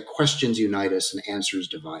 which is that questions unite us and answers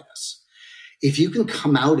divide us. If you can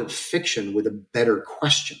come out of fiction with a better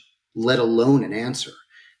question, let alone an answer,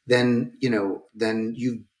 then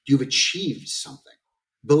you've achieved something,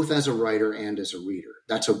 both as a writer and as a reader.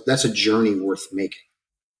 That's a journey worth making.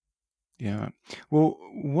 Yeah. Well,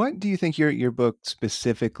 what do you think your book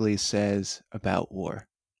specifically says about war?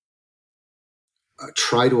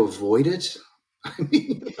 Try to avoid it. I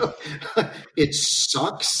mean, it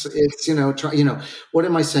sucks. It's, what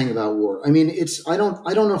am I saying about war? I mean, I don't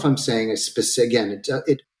know if I'm saying a specific, again,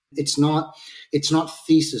 it's not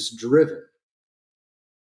thesis driven.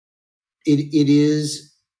 It is,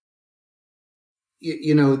 for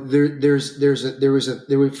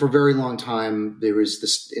a very long time, there was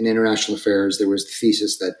this in international affairs, there was the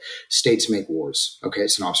thesis that states make wars. Okay.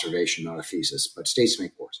 It's an observation, not a thesis, but states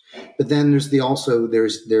make wars. But then there's the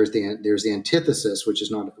antithesis, which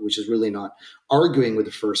is really not arguing with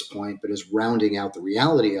the first point, but is rounding out the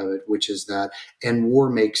reality of it, which is that, and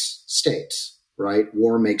war makes states, right?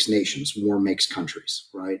 War makes nations, war makes countries,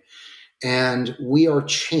 right? And we are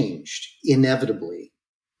changed inevitably,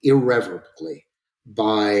 irrevocably,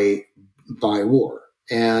 by war,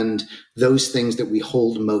 and those things that we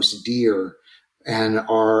hold most dear and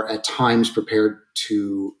are at times prepared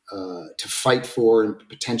to fight for, and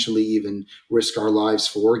potentially even risk our lives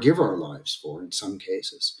for, or give our lives for in some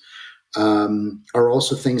cases, are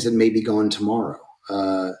also things that may be gone tomorrow.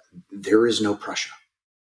 There is no Prussia.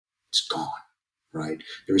 It's gone, right?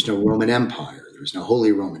 There is no Roman Empire. There is no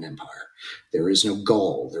Holy Roman Empire. There is no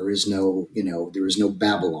Gaul. There is no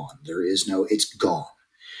Babylon. It's gone.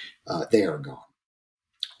 They are gone,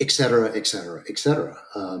 et cetera, et cetera, et cetera.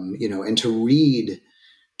 And to read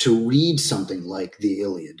something like the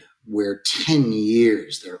Iliad, where 10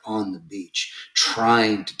 years they're on the beach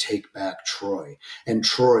trying to take back Troy, and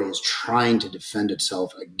Troy is trying to defend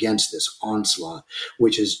itself against this onslaught,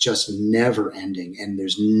 which is just never ending, and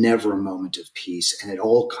there's never a moment of peace, and it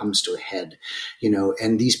all comes to a head,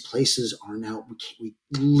 and these places are now, we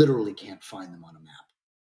literally can't find them on a map.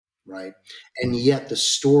 Right. And yet the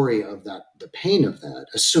story of that, the pain of that,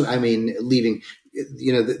 leaving,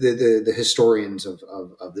 the historians of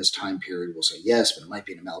this time period will say, yes, but it might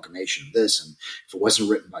be an amalgamation of this. And if it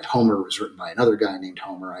wasn't written by Homer, it was written by another guy named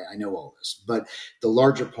Homer. I know all this. But the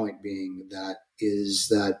larger point being that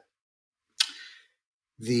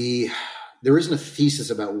there isn't a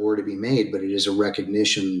thesis about war to be made, but it is a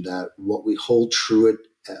recognition that what we hold true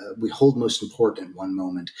we hold most important at one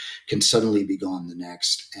moment can suddenly be gone the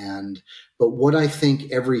next. But what I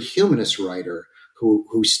think every humanist writer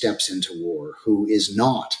who steps into war, who is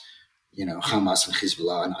not, Hamas and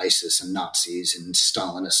Hezbollah and ISIS and Nazis and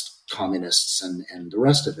Stalinist communists and the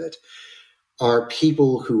rest of it, are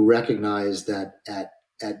people who recognize that at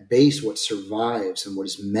base what survives and what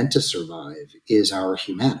is meant to survive is our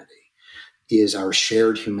humanity, is our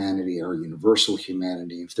shared humanity, our universal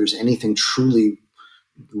humanity. If there's anything truly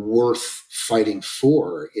worth fighting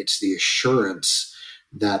for, it's the assurance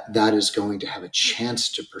that that is going to have a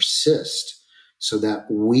chance to persist, so that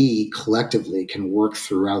we collectively can work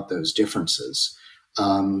throughout those differences,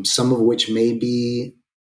 some of which may be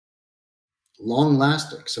long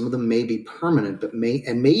lasting, some of them may be permanent, but may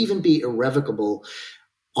even be irrevocable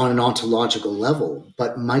on an ontological level,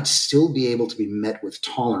 but might still be able to be met with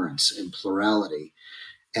tolerance and plurality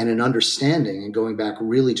and an understanding, and going back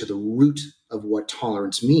really to the root of what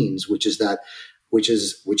tolerance means, which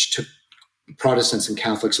took Protestants and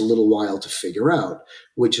Catholics a little while to figure out,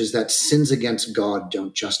 which is that sins against God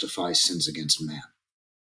don't justify sins against man.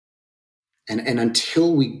 And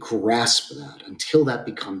until we grasp that, until that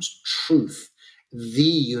becomes truth, the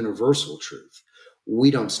universal truth,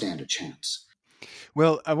 we don't stand a chance.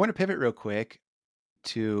 Well, I want to pivot real quick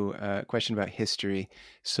to a question about history.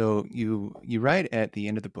 So you write at the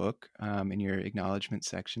end of the book, in your acknowledgement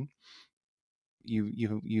section,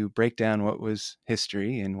 you break down what was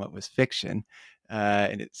history and what was fiction,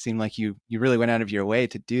 and it seemed like you really went out of your way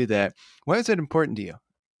to do that. Why is it important to you?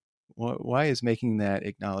 Why is making that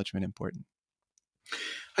acknowledgement important?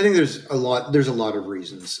 I think there's a lot of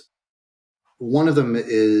reasons. One of them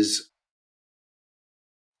is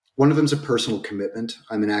a personal commitment.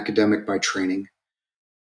 I'm an academic by training.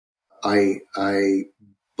 I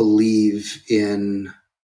believe in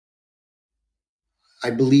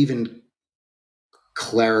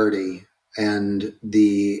clarity and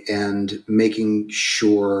making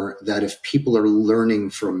sure that if people are learning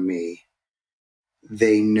from me,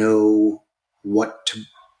 they know what to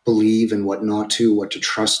believe and what not to, what to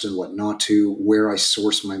trust and what not to, where I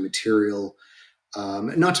source my material.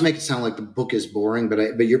 Not to make it sound like the book is boring, but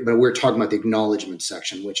we're talking about the acknowledgement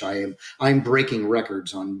section, which I'm breaking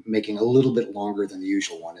records on making a little bit longer than the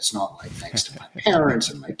usual one. It's not like thanks to my parents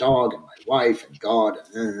and my dog and my wife and God,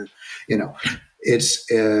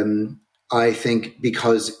 it's I think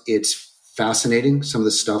because it's fascinating, some of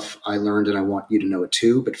the stuff I learned, and I want you to know it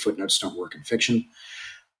too. But footnotes don't work in fiction.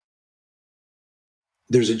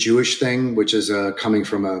 There's a Jewish thing, which is coming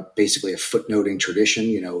from basically a footnoting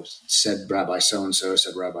tradition, said Rabbi so-and-so,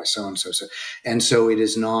 said Rabbi so-and-so. And so it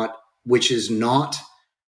is not, which is not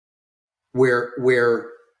where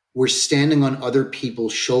we're standing on other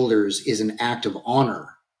people's shoulders is an act of honor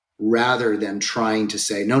rather than trying to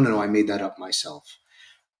say, no, I made that up myself.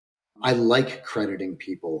 I like crediting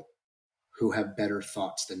people who have better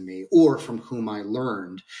thoughts than me or from whom I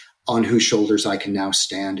learned, on whose shoulders I can now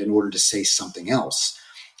stand in order to say something else.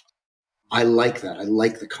 I like that. I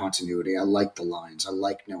like the continuity. I like the lines. I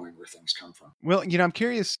like knowing where things come from. Well, I'm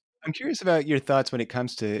curious about your thoughts when it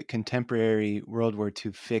comes to contemporary World War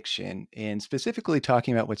II fiction, and specifically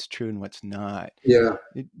talking about what's true and what's not. Yeah.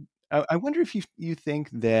 I wonder if you think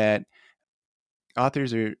that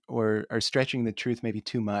authors are stretching the truth maybe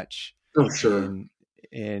too much. Oh, sure.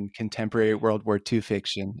 In contemporary World War II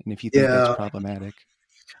fiction, and if you think that's problematic.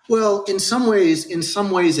 Well, in some ways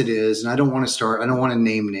it is, and I don't want to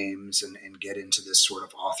name names and get into this sort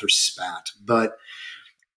of author spat, but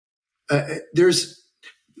there's,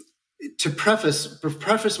 to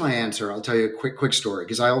preface my answer, I'll tell you a quick story,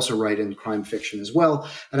 because I also write in crime fiction as well,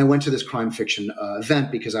 and I went to this crime fiction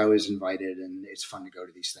event because I was invited, and it's fun to go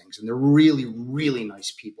to these things, and they're really, really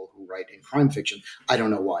nice people who write in crime fiction. I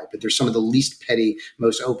don't know why, but they're some of the least petty,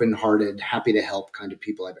 most open-hearted, happy to help kind of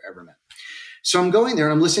people I've ever met. So I'm going there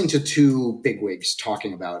and I'm listening to two bigwigs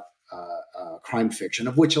talking about crime fiction,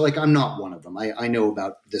 of which, like, I'm not one of them. I know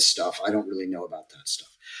about this stuff. I don't really know about that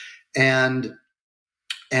stuff. And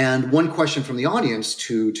one question from the audience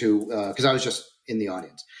because I was just in the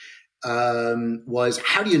audience, was,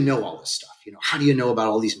 how do you know all this stuff? How do you know about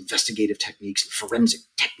all these investigative techniques and forensic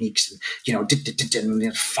techniques and,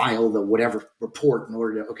 file the whatever report in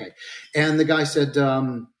order to, okay. And the guy said,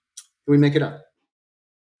 we make it up.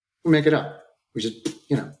 We make it up. We just,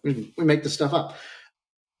 we make this stuff up.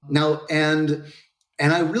 Now, and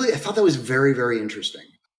I thought that was very, very interesting,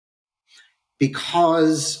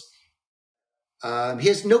 because he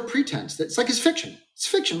has no pretense. It's like his fiction. It's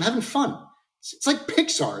fiction. I'm having fun. It's like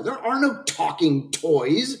Pixar. There are no talking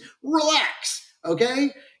toys. Relax.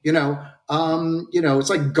 Okay. It's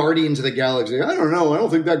like Guardians of the Galaxy. I don't know. I don't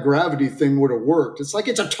think that gravity thing would have worked. It's like,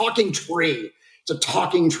 it's a talking tree. It's a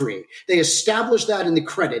talking tree. They established that in the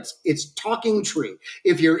credits. It's talking tree.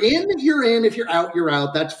 If you're in, you're in. If you're out, you're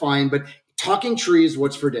out. That's fine. But talking tree is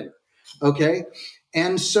what's for dinner. Okay.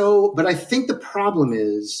 And so, but I think the problem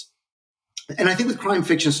is, and I think with crime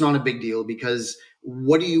fiction, it's not a big deal, because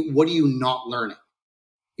what are you not learning?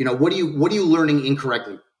 What are you learning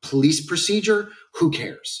incorrectly? Police procedure? Who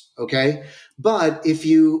cares? Okay. But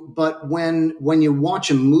when you watch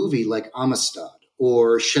a movie like Amistad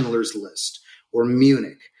or Schindler's List or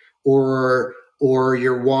Munich, or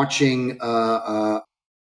you're watching a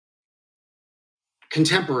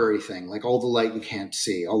contemporary thing like All the Light You Can't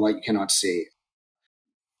See, All Light You Cannot See,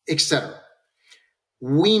 etc.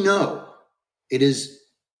 We know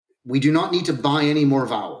we do not need to buy any more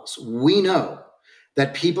vowels. We know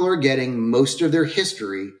that people are getting most of their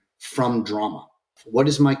history from drama. What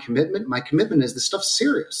is my commitment? My commitment is the stuff's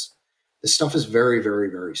serious. This stuff is very, very,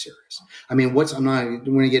 very serious. I mean, I'm not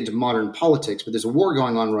going to get into modern politics, but there's a war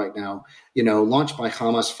going on right now, launched by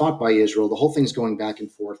Hamas, fought by Israel. The whole thing's going back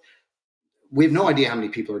and forth. We have no idea how many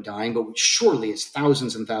people are dying, but surely it's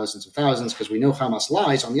thousands and thousands of thousands, because we know Hamas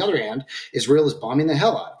lies. On the other hand, Israel is bombing the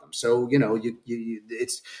hell out of them. So,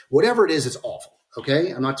 it's whatever it is, it's awful.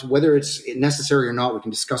 Okay. I'm not, whether it's necessary or not, we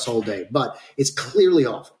can discuss all day, but it's clearly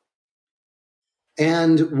awful.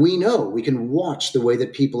 And we know, we can watch the way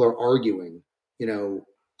that people are arguing,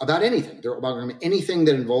 about anything. They're about anything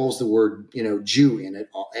that involves the word, Jew in it,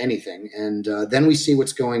 anything. And then we see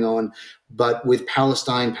what's going on, but with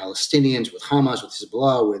Palestine, Palestinians, with Hamas, with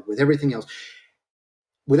Hezbollah, with everything else.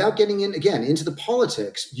 Without getting into the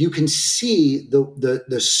politics, you can see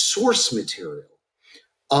the source material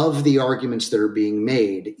of the arguments that are being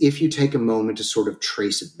made if you take a moment to sort of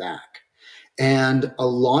trace it back. And a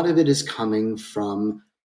lot of it is coming from,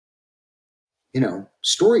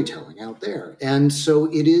 storytelling out there. And so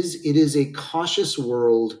it is a cautious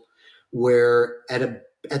world where at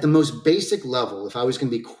the most basic level, if I was going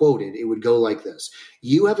to be quoted, it would go like this.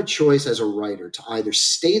 You have a choice as a writer to either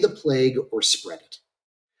stay the plague or spread it.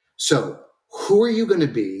 So who are you going to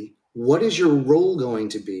be? What is your role going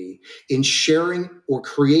to be in sharing or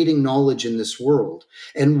creating knowledge in this world?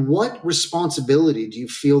 And what responsibility do you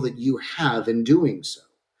feel that you have in doing so?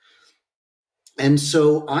 And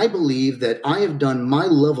so I believe that I have done my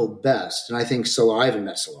level best. And I think I haven't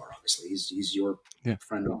met Salar, obviously. He's your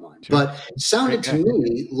friend of mine. Sure. But it sounded to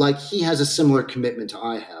me like he has a similar commitment to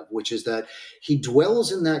I have, which is that he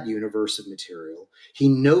dwells in that universe of material. He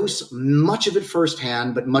knows much of it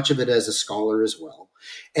firsthand, but much of it as a scholar as well.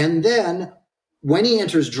 And then when he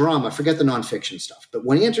enters drama, forget the nonfiction stuff, but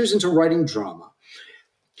when he enters into writing drama,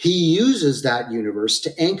 he uses that universe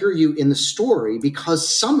to anchor you in the story because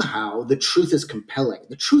somehow the truth is compelling.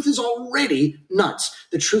 The truth is already nuts.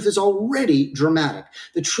 The truth is already dramatic.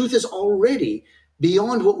 The truth is already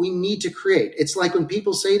beyond what we need to create. It's like when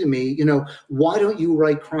people say to me, why don't you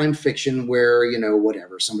write crime fiction where,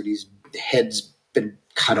 whatever, somebody's head's been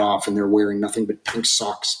cut off and they're wearing nothing but pink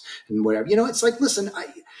socks and whatever. It's like, listen,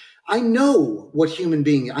 I know what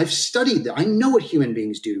I've studied that. I know what human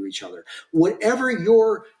beings do to each other. Whatever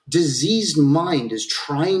your diseased mind is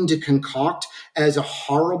trying to concoct as a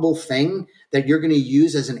horrible thing that you're going to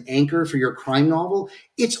use as an anchor for your crime novel,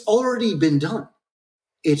 it's already been done.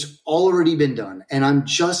 It's already been done. And I'm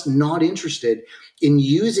just not interested in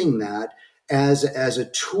using that as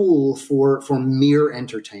a tool for mere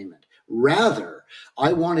entertainment. Rather,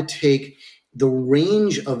 I want to take the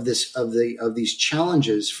range of these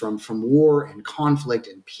challenges from war and conflict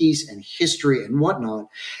and peace and history and whatnot,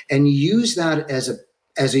 and use that as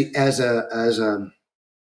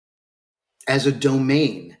a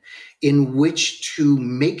domain in which to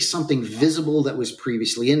make something visible that was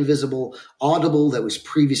previously invisible, audible that was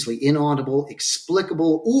previously inaudible,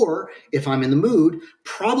 explicable, or if I'm in the mood,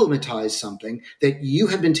 problematize something that you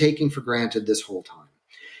have been taking for granted this whole time.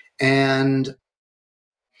 And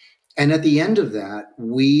at the end of that,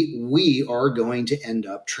 we are going to end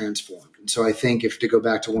up transformed. And so I think, if to go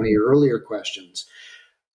back to one of your earlier questions,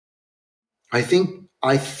 I think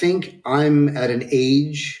I'm at an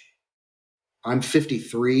age, I'm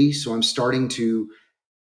 53, so I'm starting to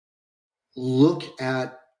look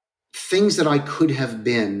at things that I could have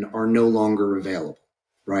been are no longer available.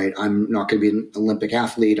 Right. I'm not going to be an Olympic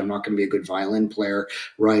athlete. I'm not going to be a good violin player.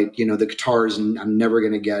 Right. The guitars, and I'm never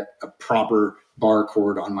going to get a proper bar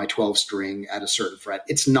chord on my 12 string at a certain fret.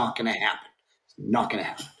 It's not going to happen. It's not going to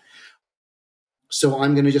happen. So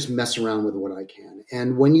I'm going to just mess around with what I can.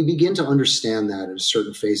 And when you begin to understand that at a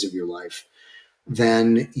certain phase of your life,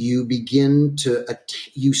 then you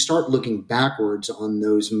you start looking backwards on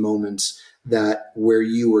those moments where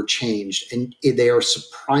you were changed, and they are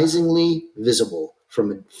surprisingly visible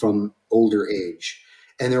from older age.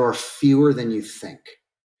 And there are fewer than you think.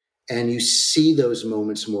 And you see those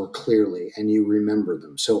moments more clearly and you remember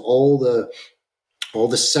them. So all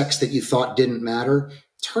the sex that you thought didn't matter,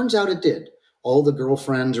 turns out it did. All the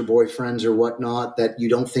girlfriends or boyfriends or whatnot that you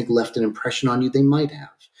don't think left an impression on you, they might have.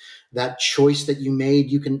 That choice that you made,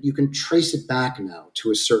 you can trace it back now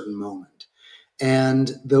to a certain moment.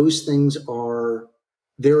 And those things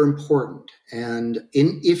they're important. And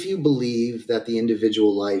if you believe that the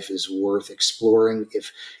individual life is worth exploring,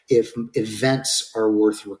 if events are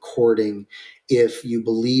worth recording, if you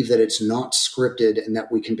believe that it's not scripted and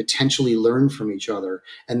that we can potentially learn from each other,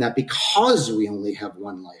 and that because we only have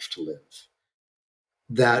one life to live,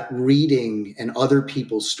 that reading and other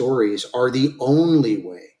people's stories are the only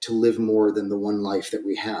way to live more than the one life that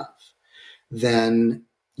we have, then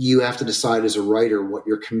you have to decide as a writer what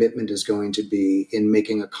your commitment is going to be in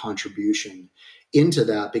making a contribution into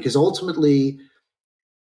that, because ultimately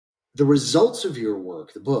the results of your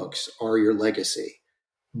work, the books, are your legacy.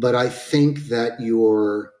 But I think that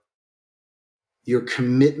your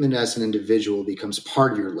commitment as an individual becomes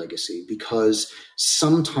part of your legacy, because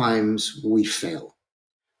sometimes we fail,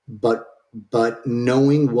 but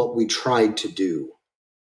knowing what we tried to do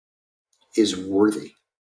is worthy.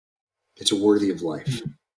 It's worthy of life.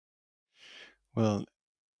 Well,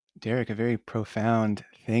 Derek, a very profound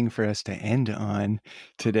thing for us to end on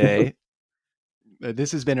today.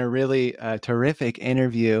 This has been a really terrific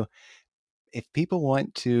interview. If people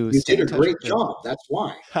want to You stay did in a touch great with job. That's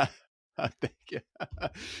why. Thank you.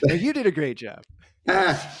 No, you did a great job.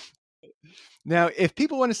 Ah, Now, if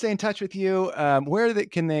people want to stay in touch with you, where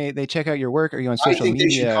can they check out your work? Are you on I social think they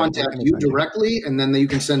should media? Where contact can they you find you? directly, and then you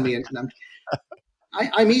can send me.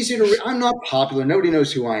 I'm easy to. I'm not popular. Nobody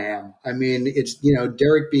knows who I am. I mean, it's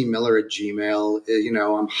Derek B. Miller at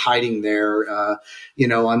Gmail. I'm hiding there.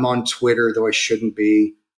 I'm on Twitter, though I shouldn't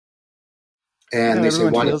be. I know And they say,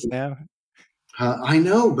 everyone "Why?" feels now. I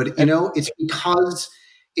know, but it's because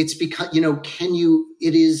can you?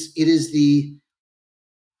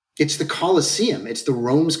 It's the Colosseum. It's the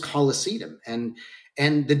Rome's Colosseum, and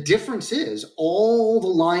the difference is all the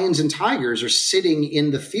lions and tigers are sitting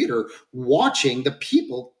in the theater watching the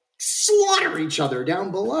people slaughter each other down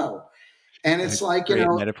below. And it's like, Great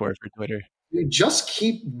metaphor for Twitter. you just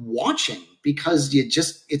keep watching because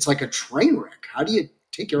it's like a train wreck. How do you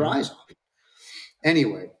take your eyes off it?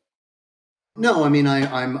 Anyway, no, I mean,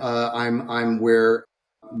 I'm where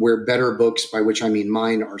better books, by which I mean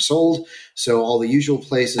mine, are sold. So all the usual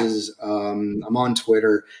places. I'm on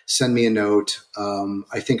Twitter. Send me a note.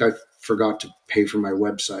 I think I forgot to pay for my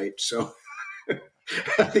website, so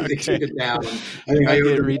I think they took it down. I think I might owed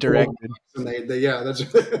get them redirected. and yeah, that's.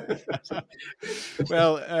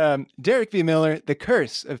 Well, Derek V. Miller, The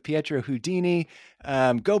Curse of Pietro Houdini.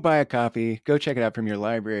 Go buy a copy. Go check it out from your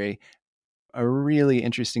library. A really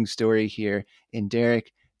interesting story here. And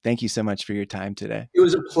Derek, thank you so much for your time today. It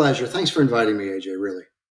was a pleasure. Thanks for inviting me, AJ. Really.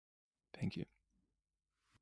 Thank you.